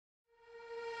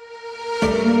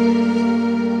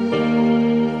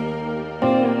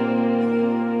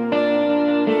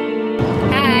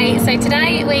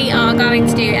today we are going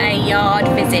to do a yard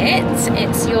visit.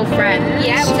 It's your friend.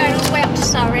 Yeah, we're going all the way up to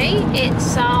Surrey.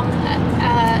 It's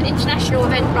international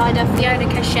event rider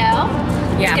Fiona Kashel.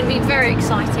 Yeah. It's going to be very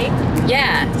exciting.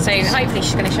 Yeah, so hopefully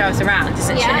she's going to show us around,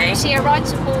 isn't she? Yeah, see her ride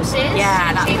some horses.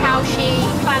 Yeah, see how she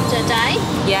plans her day.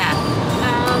 Yeah.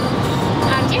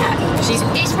 And yeah,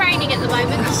 it's raining at the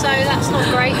moment, so that's not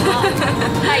great, but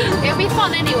hey, it'll be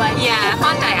fun anyway. Yeah,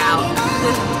 fun day out.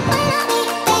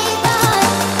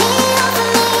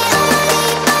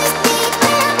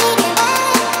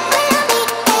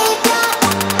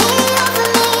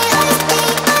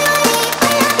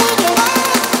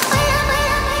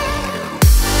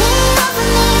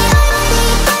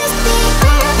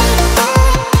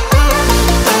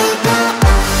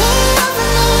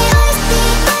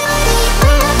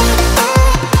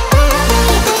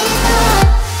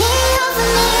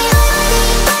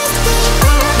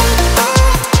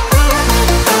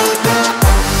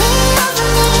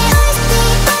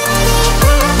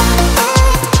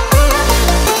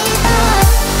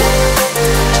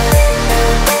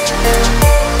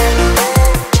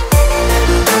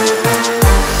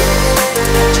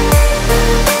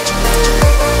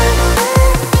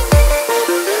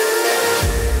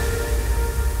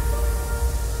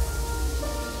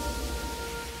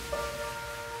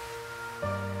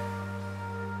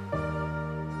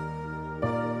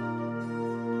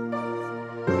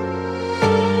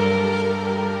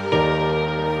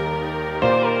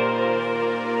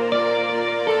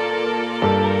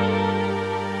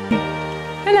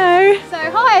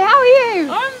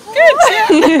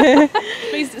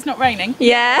 Pleased it's not raining.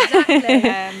 Yeah. Exactly.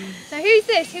 So who's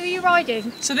this? Who are you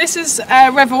riding? So this is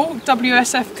Revel,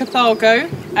 WSF Carthago.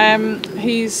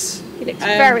 He looks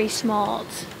very smart.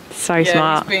 So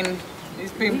smart.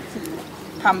 He's been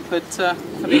pampered for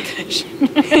the occasion.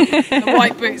 The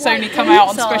white boots only come out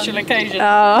on special occasions.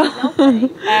 Oh.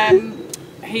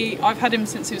 I've had him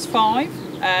since he was 5.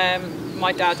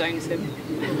 My dad owns him.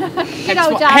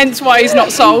 Hence why he's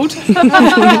not sold.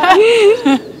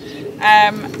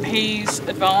 He's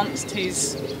advanced.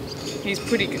 He's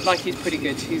pretty good. He's pretty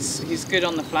good. He's good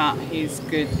on the flat. He's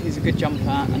good. He's a good jumper,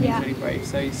 and he's really brave.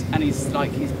 So he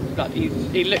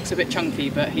looks a bit chunky,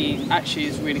 but he actually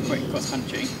is really quick cross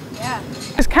country. Yeah.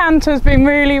 This canter's been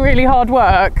really hard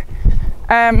work.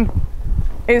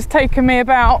 It's taken me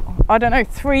about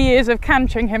 3 years of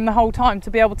cantering him the whole time to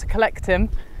be able to collect him.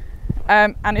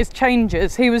 And his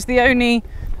changes. He was the only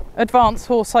advanced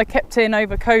horse I kept in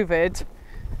over COVID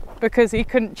because he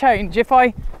couldn't change. If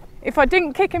I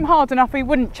didn't kick him hard enough, he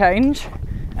wouldn't change,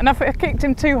 and if I kicked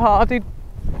him too hard, he'd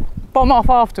bomb off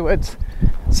afterwards.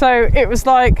 So it was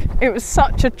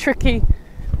such a tricky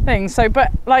thing. So,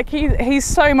 but he's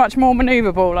so much more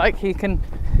manoeuvrable. He can,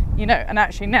 and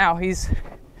actually now he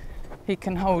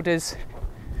can hold his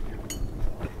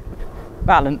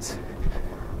balance.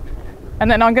 And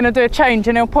then I'm going to do a change,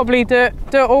 and he'll probably do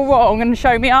it all wrong and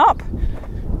show me up.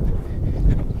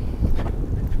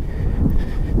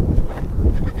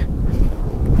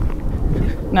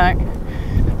 No.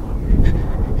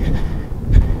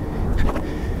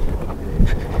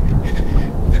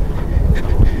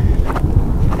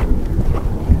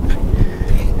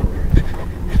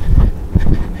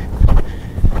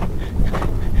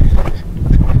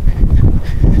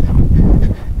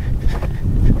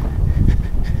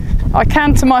 I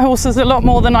canter my horses a lot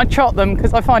more than I trot them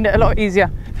because I find it a lot easier.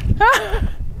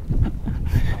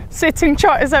 Sitting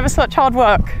trot is ever such hard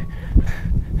work.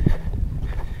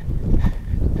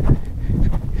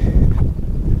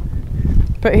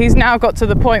 But he's now got to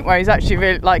the point where he's actually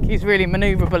really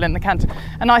manoeuvrable in the canter,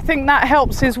 and I think that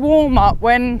helps his warm up.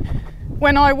 When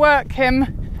I work him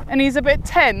and he's a bit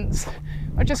tense,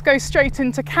 I just go straight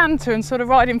into canter and sort of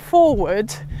ride him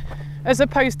forward, as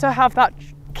opposed to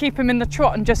keep him in the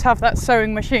trot and just have that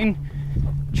sewing machine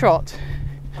trot.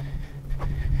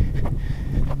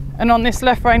 And on this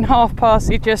left rein half pass,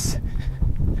 he just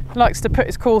likes to put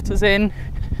his quarters in.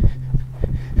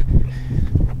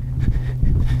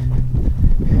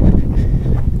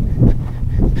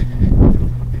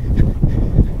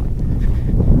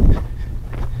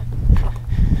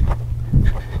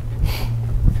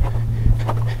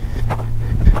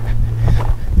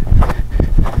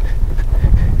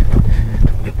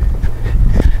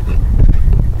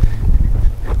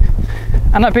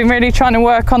 And I've been really trying to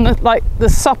work on the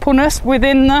suppleness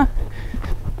within the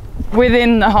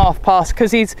half pass,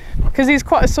 because he's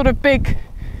quite a sort of big,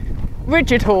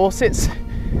 rigid horse. It's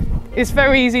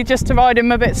very easy just to ride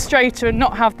him a bit straighter and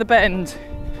not have the bend.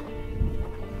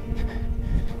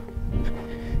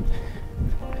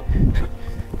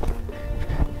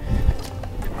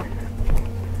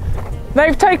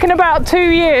 They've taken about 2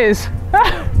 years.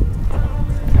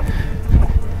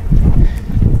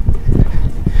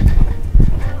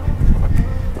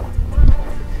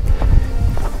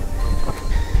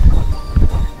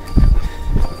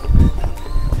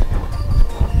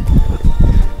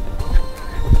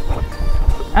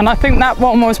 And I think that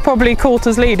one was probably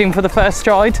quarters leading for the first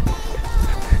stride.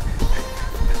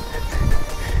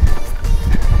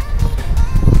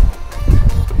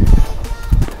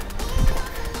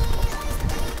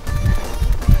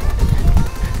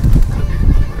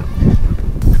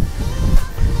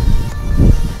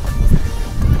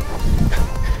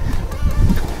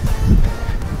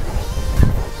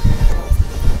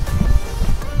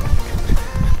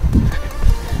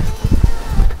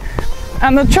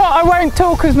 And the trot, I won't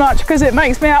talk as much because it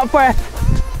makes me out of breath.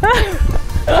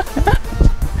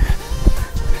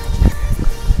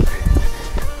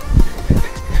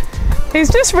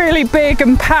 He's just really big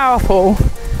and powerful.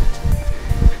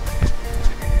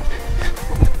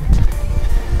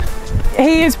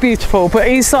 He is beautiful, but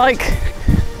he's like,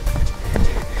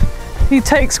 he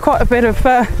takes quite a bit of,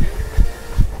 no,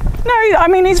 I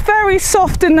mean, he's very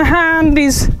soft in the hand.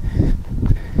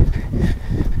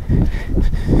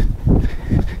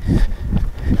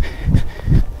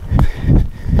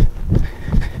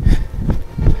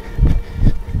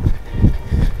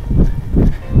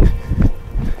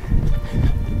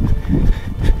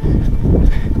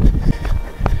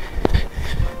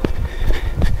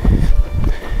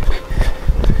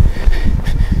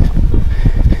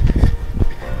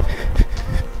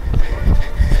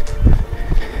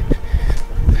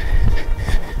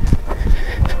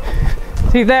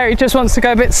 See there, he just wants to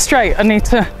go a bit straight. I need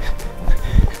to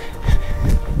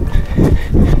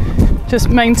just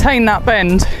maintain that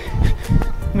bend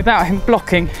without him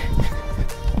blocking.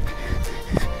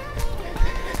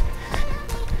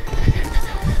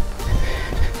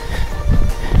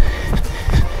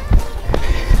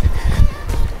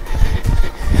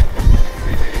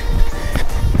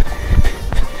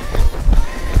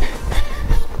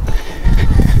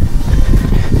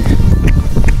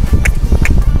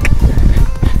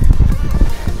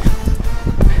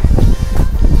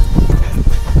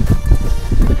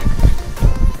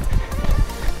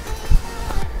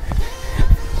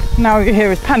 Now all you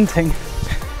hear is panting.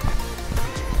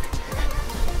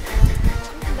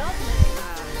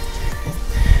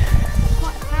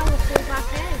 Quite powerful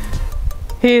back end.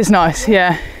 He is nice,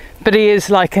 yeah, but he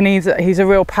is like, and he's a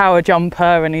real power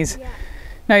jumper, and he's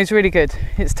really good.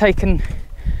 It's taken,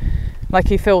 like,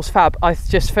 he feels fab. I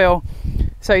just feel,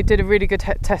 so he did a really good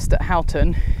test at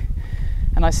Houghton,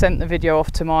 and I sent the video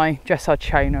off to my dressage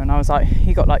trainer, and I was like,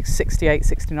 he got like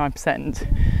 68-69%.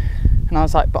 And I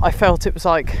was like, but I felt it was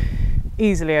like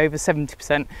easily over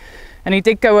 70%. And he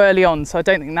did go early on, so I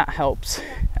don't think that helps.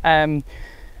 Not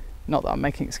that I'm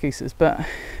making excuses, but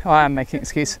I am making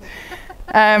excuses.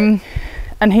 And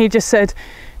he just said,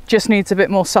 just needs a bit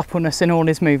more suppleness in all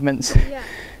his movements. Yeah.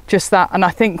 Just that. And I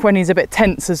think when he's a bit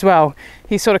tense as well,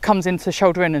 he sort of comes into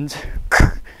shoulder in and,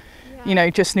 you know,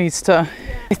 just needs to.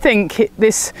 I think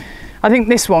this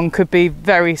one could be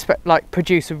very,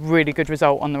 produce a really good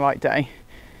result on the right day.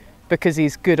 Because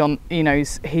he's good on, you know,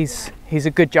 he's a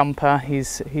good jumper.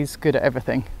 He's good at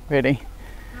everything, really.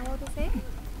 How old is he?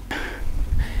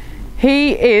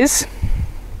 He is,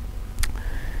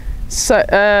 so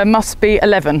must be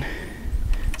 11.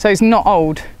 So he's not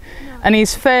old, no. And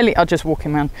he's fairly. I'll just walk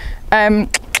him around.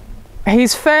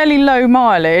 He's fairly low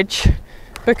mileage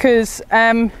because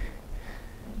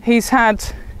he's had,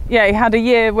 he had a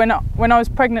year when I was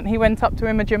pregnant. He went up to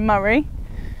Imogen Murray.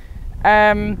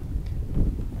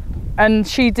 And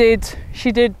she did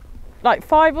like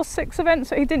 5 or 6 events.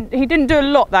 So he didn't do a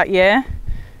lot that year.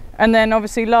 And then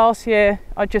obviously last year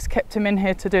I just kept him in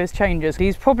here to do his changes.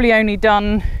 He's probably only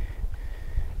done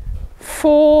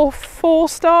 4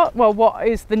 star. Well, what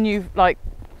is the new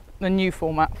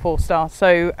format 4 star?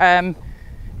 So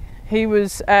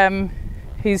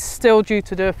he's still due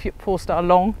to do a 4 star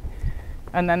long,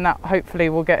 and then that hopefully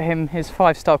will get him his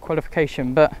 5 star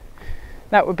qualification. But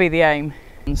that would be the aim.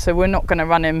 And so we're not going to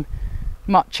run him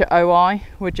much at OI.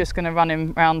 We're just going to run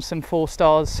him around some 4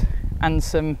 stars and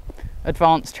some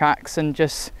advanced tracks, and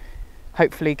just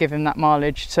hopefully give him that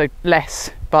mileage, so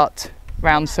less, but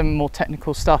round some more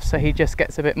technical stuff, so he just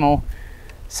gets a bit more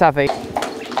savvy. So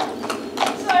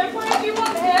where do you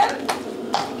want him?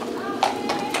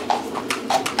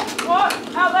 What?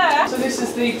 Out there? So this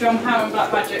is the Drumhound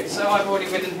Black Magic, so I've already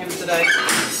ridden him today.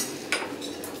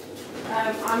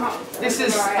 I'm up. This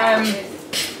is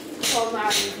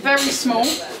very small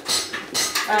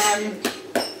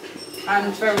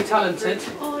and very talented.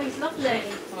 Oh, he's lovely.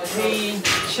 He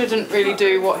shouldn't really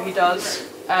do what he does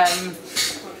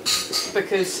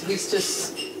because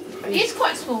He's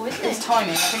quite small, isn't he? He's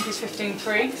tiny. I think he's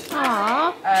 15.3.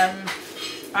 Aww.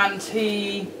 And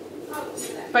he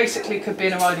basically could be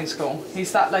in a riding school.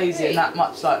 He's that lazy and that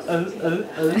much like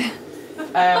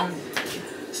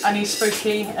and he's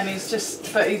spooky and he's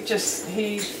just, but I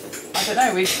don't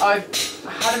know. I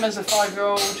had him as a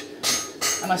 5-year-old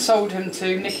and I sold him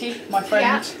to Nikki, my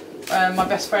friend, my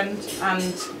best friend,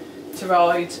 and to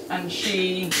ride, and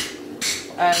she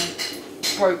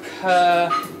broke her.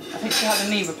 I think she had a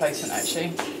knee replacement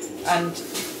actually, and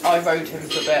I rode him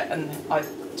for a bit, and I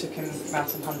took him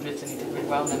mountain hundreds, and he did really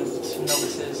well. And then we did some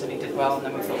novices, and he did well. And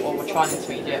then we thought, well, we'll try an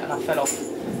intermediate, and I fell off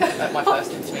at my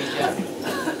first intermediate.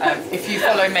 If you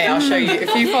follow me, I'll show you.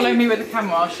 If you follow me with the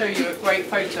camera, I'll show you a great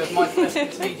photo of my first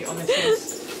intermediate on this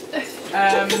horse.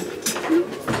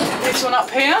 This one up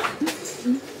here.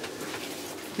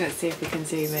 Let's see if we can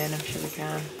zoom in. I'm sure we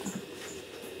can.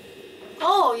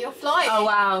 Oh, you're flying. Oh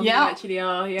wow, Yeah. you actually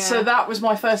are, yeah. So that was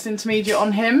my first intermediate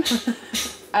on him.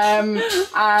 And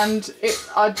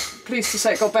I'm pleased to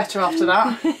say it got better after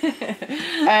that.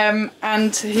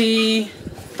 And he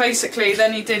basically,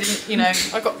 then he didn't, you know,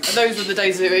 those were the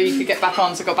days where you could get back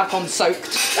on, so I got back on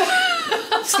soaked.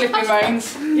 Slipping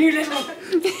reins. You little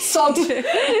sod.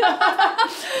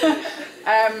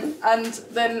 And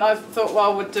then I thought,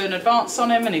 well, we'd do an advance on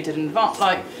him, and he did an advance,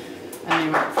 and he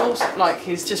went full,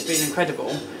 he's just been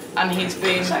incredible. And he's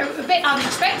been... So a bit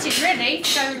unexpected, really.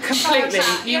 So completely.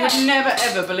 You would never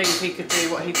ever believe he could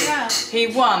do what he did. Yeah. He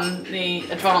won the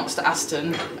advanced at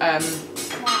Aston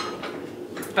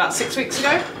about 6 weeks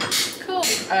ago. Cool.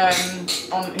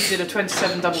 He did a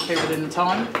 27 double clear within the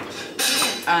time.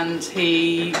 And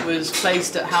he was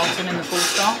placed at Houghton in the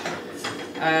 4-star.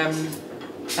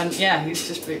 And yeah, he's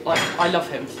just I love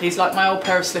him. He's like my old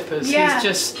pair of slippers. Yeah. He's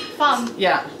just fun.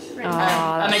 Yeah.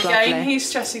 And again, lovely. he's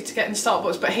stressy to get in the start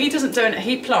box, but he doesn't do it.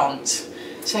 He plants.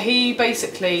 So he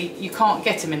basically, you can't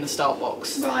get him in the start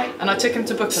box. Right. And I took him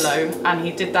to Buccalow, and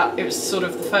he did that. It was sort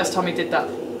of the first time he did that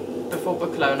before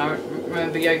Buccalow, and I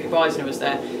remember Yogi Weisner was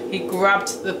there. He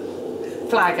grabbed the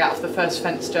flag out of the first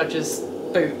fence judge's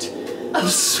boot and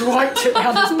swiped it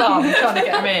around his bum, trying to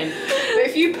get him in. But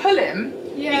if you pull him,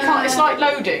 you can't. It's like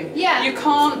loading. Yeah. You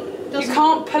can't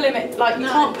pull him in. You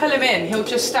can't pull him in. He'll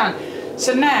just stand.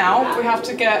 So now we have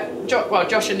to get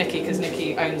Josh and Nikki, because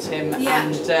Nikki owns him,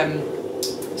 and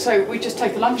so we just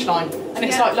take a lunch line, and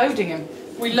it's like loading him.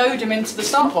 We load him into the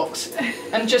start box,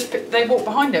 and they walk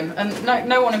behind him, and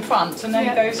no one in front, and then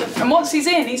he goes. And once he's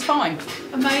in, he's fine.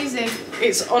 Amazing.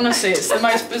 It's honestly, it's the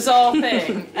most bizarre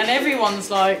thing, and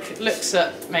everyone's looks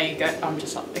at me. I'm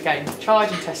just again tried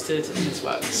and tested, and this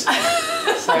works.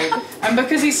 So, and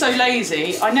because he's so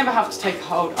lazy, I never have to take a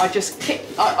hold. I just kick.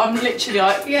 I'm literally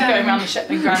going around the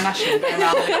Shetland Grand National, going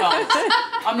around the cards.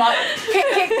 I'm like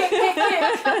kick,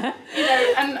 you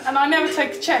know, and I never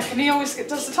take a check, and he always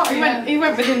does the time. He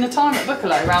went within the time at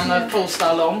Buccalow around the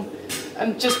 4-star long,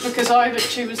 and just because I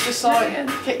literally was just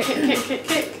kick.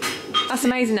 That's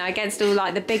amazing though, against all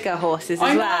the bigger horses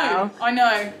as well. I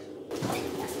know.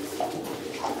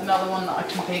 Another one that I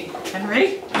can beat,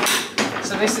 Henry.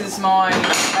 So this is my,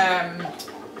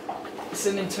 it's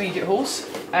an intermediate horse.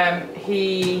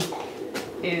 He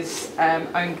is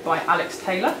owned by Alex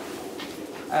Taylor.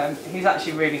 He's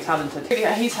actually really talented.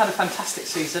 He's had a fantastic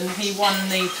season. He won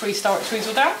the 3-star at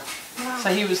Tweedledale. Wow.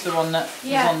 So he was the one that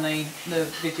was on the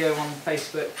video on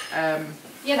Facebook.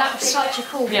 Yeah, that was such a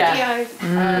cool video.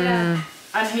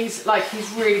 And he's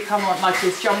really come on,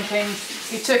 his jumping.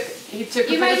 He took a bit of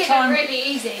time. You made it look really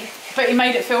easy. But he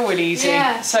made it feel really easy.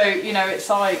 Yeah. So, you know, it's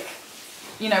when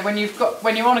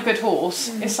you're on a good horse,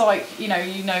 it's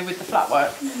with the flat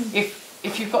work.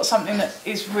 If you've got something that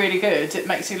is really good, it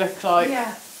makes you look like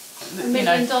 $1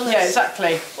 million. Yeah,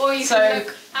 exactly. Or you can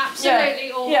look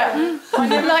absolutely awful. Yeah. I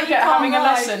never forget having a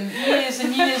lesson years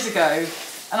and years ago,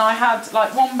 and I had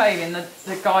one baby, and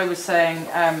the guy was saying,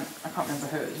 I can't remember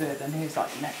who it was with, and he was like,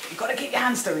 you've got to keep your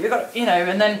hands still, you've got to,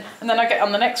 and then I get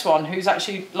on the next one who's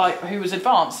actually who was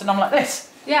advanced, and I'm like this.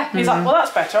 Yeah. He's like, well,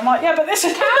 that's better. I'm like, yeah, but this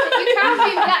is. You can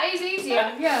be, that is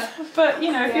easier. Yeah. But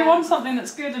if you want something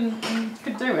that's good and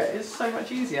could do it, it's so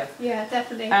much easier. Yeah,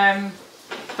 definitely.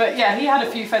 But yeah, he had a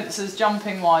few fences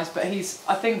jumping wise, but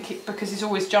because he's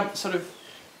always jumped sort of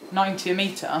 90 a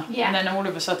metre, and then all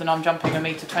of a sudden I'm jumping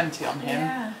 1.20 m on him.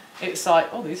 Yeah. It's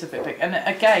oh, these are a bit big. And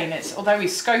again, although we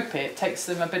scope it takes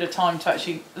them a bit of time to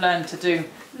actually learn to do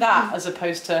that as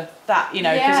opposed to that,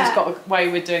 because he's got a way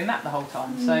we're doing that the whole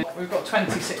time. So we've got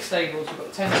 26 stables, we've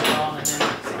got 10 on and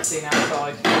then 16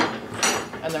 outside,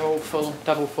 and they're all full,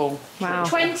 double full. Wow.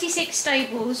 26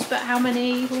 stables, but how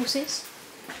many horses?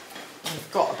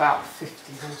 We've got about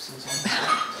 50 horses on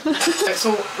there. It's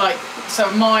all like, so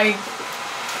my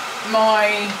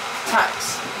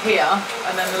tax here,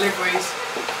 and then the liveries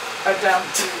are down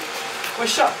to, well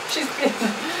shut, she's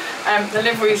the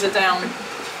liveries are down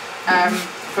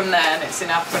from there, and it's in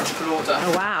alphabetical order.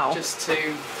 Oh wow. Just to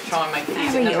try and make it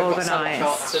easy. Very We've got saddle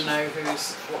chart organised. to know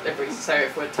who's what liveries. So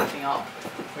if we're tacking up,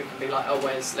 we can be like, oh,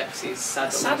 where's Lexi's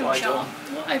saddle? Saddle Why do chart.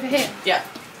 What, over here? Yeah.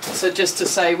 So just to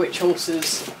say which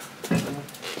horses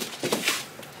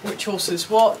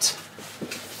what.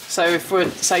 So if we're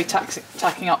say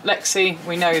tacking up Lexi,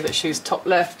 we know that she's top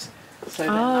left. So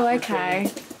then Oh, that would okay. be,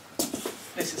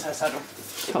 this is her saddle.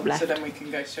 Top left. So then we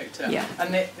can go straight to. Yeah.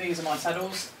 And these are my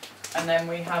saddles, and then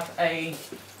we have a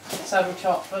saddle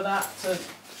chart for that to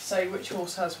say which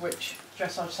horse has which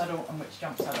dressage saddle and which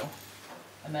jump saddle,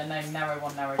 and they're named narrow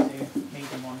 1, narrow 2,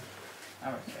 medium 1,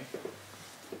 narrow 2.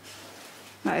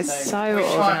 That is so we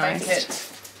try and make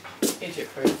organised. it idiot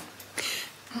proof.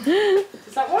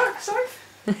 Does that work, sorry?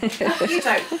 You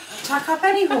don't tack up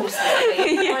any horses,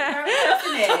 isn't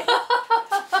it?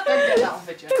 Don't get that on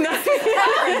video.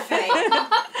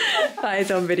 That is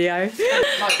on video.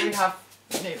 Like we have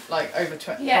like over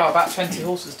 20, Yeah. well, about 20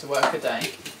 horses to work a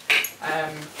day.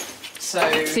 So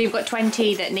you've got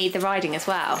 20 that need the riding as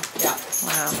well? yeah.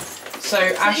 Wow. So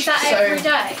Ash, Is that every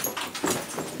day?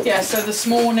 Yeah, so this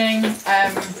morning,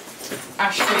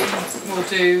 Ashley will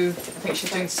do, I think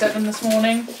she's doing 7 this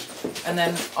morning, and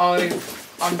then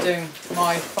I'm doing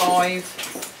my 5,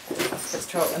 that's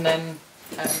 12, and then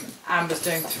Amber's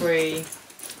doing 3,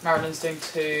 Marilyn's doing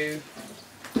 2,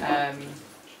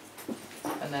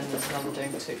 and then there's another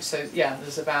doing 2. So yeah,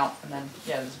 there's about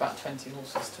 20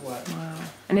 horses to work. Wow.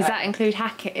 And does that include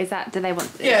hacking? Is that, do they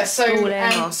want Yeah, so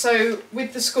schooling or? so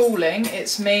with the schooling,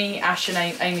 it's me, Ash, and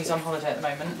Amy's on holiday at the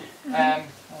moment.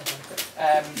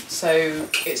 So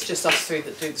it's just us 3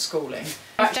 that do the schooling.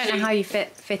 I don't know how you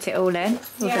fit it all in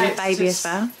with Yeah, a baby as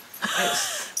well.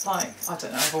 It's like, I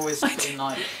don't know, I've always been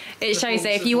like. It shows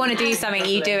that if you want to do something,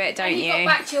 you do it, don't And you got you?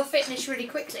 back to your fitness really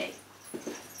quickly.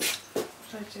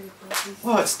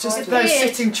 Well, it's just It's those weird.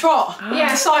 sitting trot.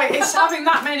 Yeah. It's like, it's having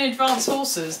that many advanced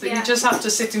horses that Yeah. you just have to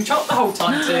sit and trot the whole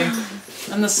time too.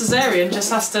 And the caesarean just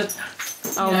has to,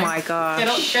 Oh my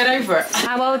gosh. get over it.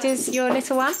 How old is your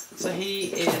little one? So he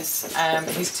is,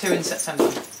 he's 2 in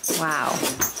September. Wow.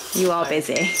 You are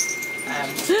busy.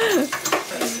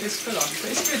 It's full on,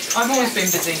 but it's good. I've always been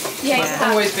busy. Yeah, you I've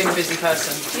have. always been a busy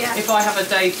person. Yeah. If I have a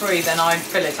day free, then I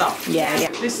fill it up. Yeah,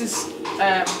 yeah. This is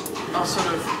our sort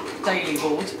of daily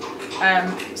board.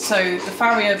 So the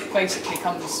farrier basically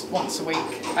comes once a week,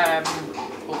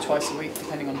 or twice a week,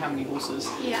 depending on how many horses.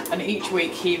 Yeah. And each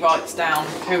week he writes down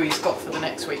who he's got for the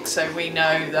next week, so we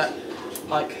know that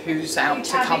like who's out Who's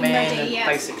to come in, having ready, and yeah.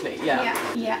 basically,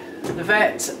 Yeah. Yeah. The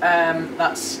vet,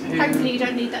 that's who. Hopefully you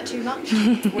don't need that too much.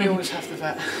 We always have the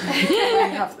vet.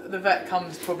 The vet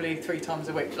comes probably 3 times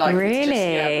a week. Like, it's just,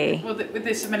 Really? well, with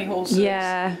this many horses,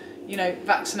 Yeah. you know,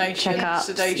 vaccinations, Checkups,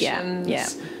 sedations,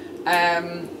 yeah.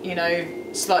 you know,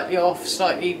 slightly off,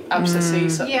 slightly abscessy.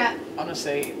 So Yeah.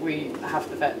 honestly, we have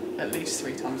the vet at least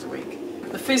 3 times a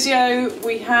week. The physio,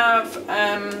 we have,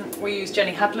 we use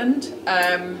Jenny Hadland.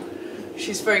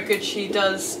 She's very good. She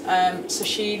does, so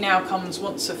she now comes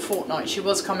once a fortnight. She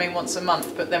was coming once a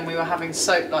month, but then we were having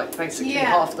basically Yeah.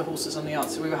 half the horses on the yard,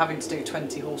 so we were having to do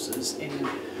 20 horses in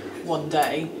one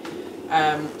day.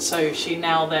 So she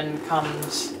now then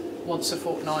comes once a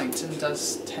fortnight and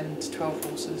does 10 to 12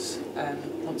 horses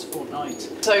once a fortnight.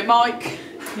 So Mike,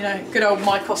 you know, good old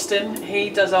Mike Austin,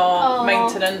 he does our Oh.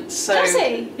 maintenance. So Does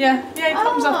he? Yeah, he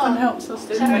comes up and Oh. helps us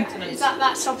do So maintenance.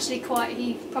 that's obviously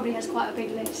he probably has quite a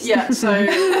big list. Yeah, so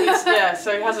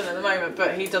so he hasn't at the moment,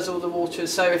 but he does all the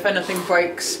waters. So if anything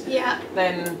breaks, Yeah.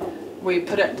 then we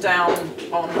put it down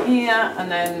on here,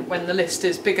 and then when the list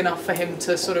is big enough for him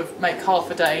to sort of make half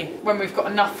a day, when we've got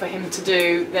enough for him to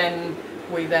do, then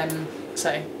we then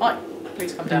say, right,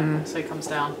 please come down. So he comes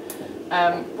down.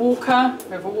 Walker,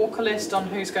 we have a walker list on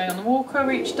who's going on the walker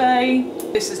each day.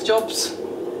 This is jobs.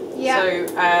 Yeah.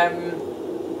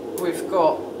 So we've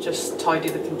got just tidy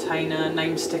the container,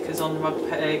 name stickers on the rug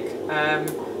peg,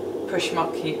 push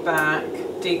muck heap back,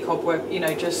 decobweb, you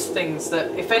know, just things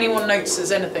that if anyone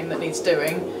notices anything that needs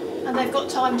doing. And they've got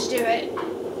time to do it.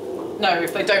 No,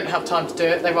 if they don't have time to do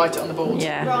it, they write it on the board.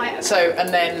 Yeah. Right. Okay. So, and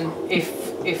then if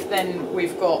then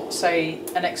we've got, say,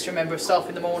 an extra member of staff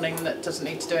in the morning that doesn't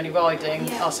need to do any riding,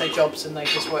 Yeah. I'll say jobs, and they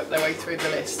just work their way through the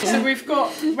list. So we've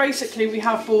got, basically we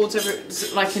have boards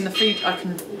like in the feed, I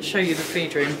can show you the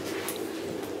feed room.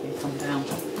 You come down.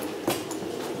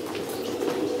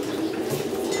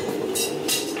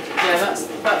 Yeah,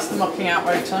 that's the mucking out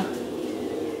rotor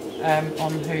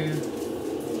on who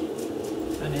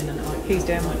shuffling in and out. He's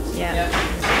doing one. Yeah.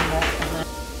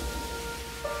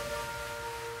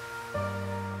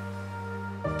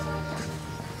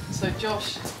 So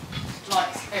Josh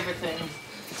likes everything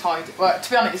tidy. Well, to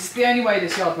be honest, the only way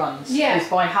this yard runs is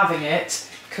by having it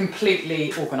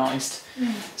completely organised.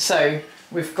 So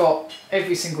we've got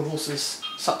every single horse's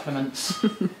supplements.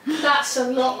 That's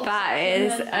a lot. That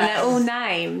is, and they're all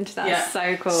named. That's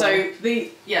so cool. So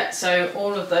so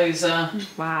all of those are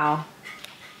wow.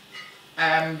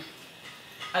 and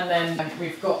then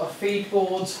we've got a feed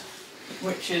board,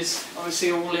 which is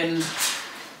obviously all in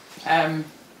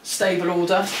stable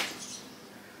order.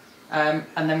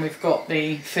 And then we've got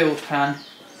the field plan.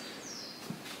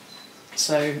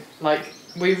 So like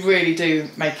we really do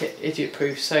make it idiot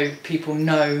proof, so people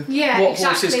know what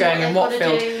horse is going in what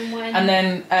field. And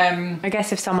then I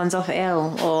guess if someone's off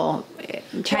ill or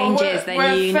changes, then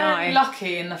you know. We're very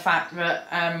lucky in the fact that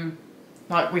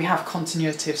like we have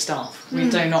continuity of staff. We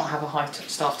do not have a high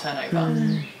staff turnover.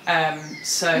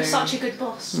 So you're such a good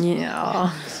boss.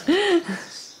 Yeah.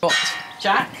 Got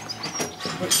Jack,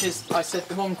 which is, I said,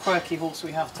 the one quirky horse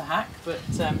we have to hack, but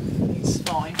he's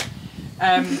fine.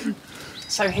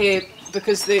 So here,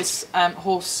 because this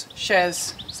horse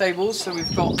shares stables, so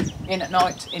we've got in at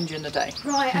night, in during the day.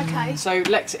 Right, okay. So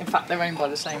Lex, in fact, they're owned by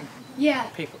the same Yeah.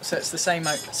 people, so it's the same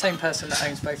person that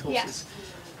owns both horses.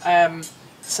 Yeah.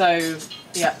 So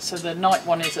yeah, so the night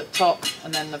one is at top,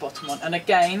 and then the bottom one. And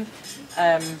again,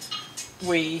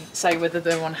 we say whether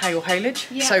they're on hay or haylage.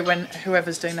 Yeah. So when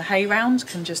whoever's doing the hay round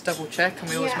can just double check, and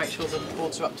we always Yeah. make sure the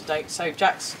boards are up to date. So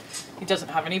Jack's, he doesn't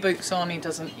have any boots on, he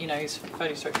doesn't, you know, he's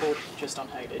fairly straightforward, just on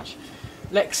haylage.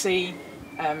 Lexi,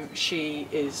 she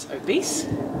is obese,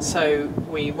 so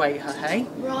we weigh her hay.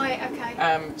 Right,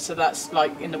 okay. So that's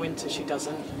like in the winter she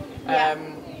doesn't. Yeah.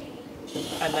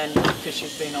 And then because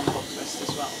she's been on box rest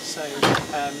as well. So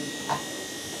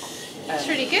That's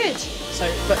really good. So,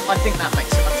 but I think that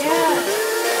makes a massive difference.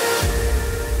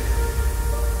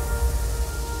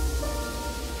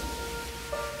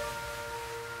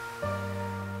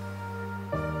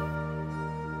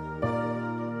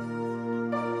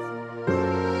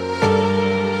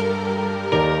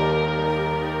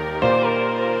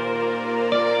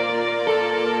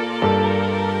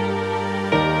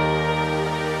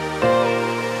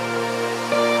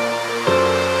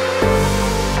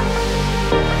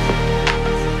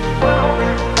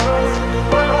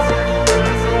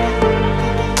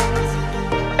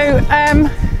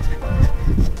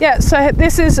 Yeah, so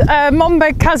this is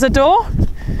Mombeg Cazador.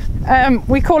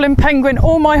 We call him Penguin.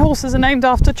 All my horses are named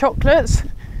after chocolates.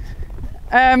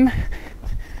 And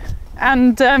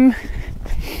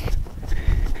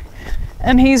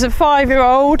he's a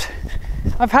 5-year-old.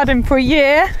 I've had him for a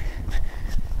year.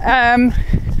 And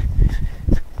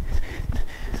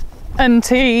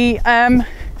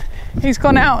he's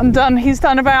gone out and he's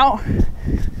done about,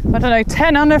 I don't know,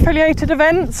 10 unaffiliated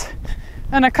events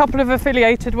and a couple of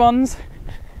affiliated ones.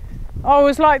 I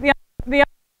always like the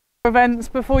events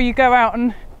before you go out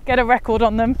and get a record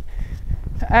on them.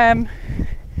 And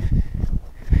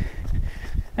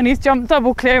he's jumped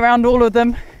double clear around all of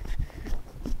them.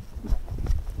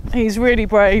 He's really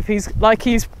brave. He's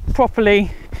properly,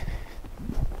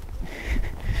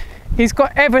 he's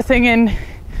got everything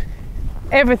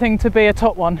to be a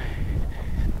top one.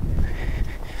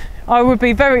 I would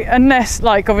be very, unless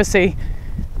like obviously,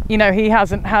 you know, he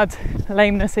hasn't had a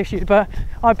lameness issue, but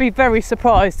I'd be very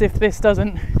surprised if this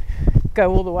doesn't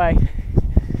go all the way,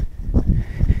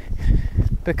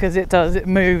 because it does, it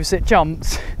moves, it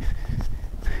jumps.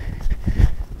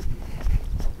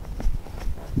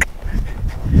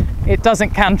 It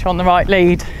doesn't canter on the right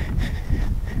lead.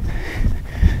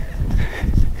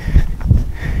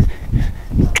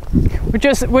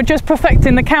 We're just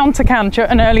perfecting the counter canter at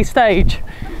an early stage.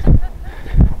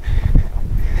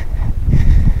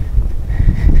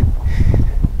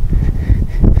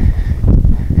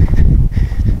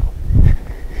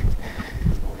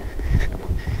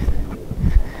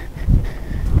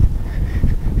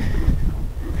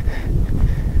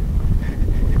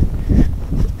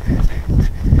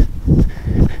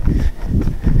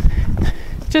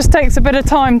 Just takes a bit of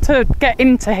time to get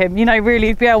into him, you know,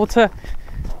 really be able to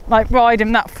like ride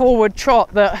him that forward trot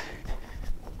that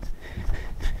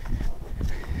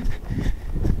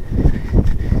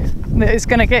is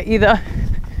going to get you the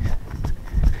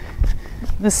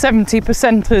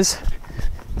 70%ers.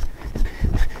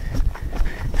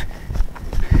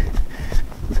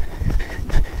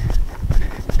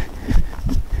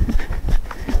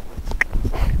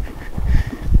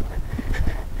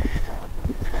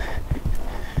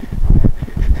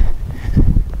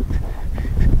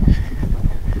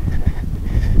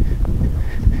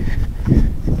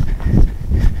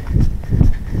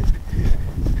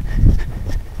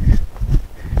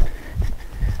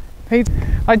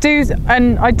 I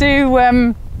do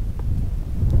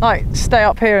like stay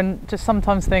up here and just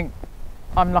sometimes think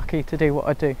I'm lucky to do what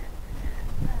I do.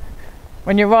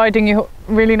 When you're riding your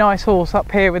really nice horse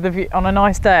up here with a view on a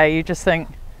nice day, you just think,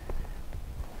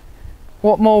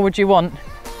 what more would you want?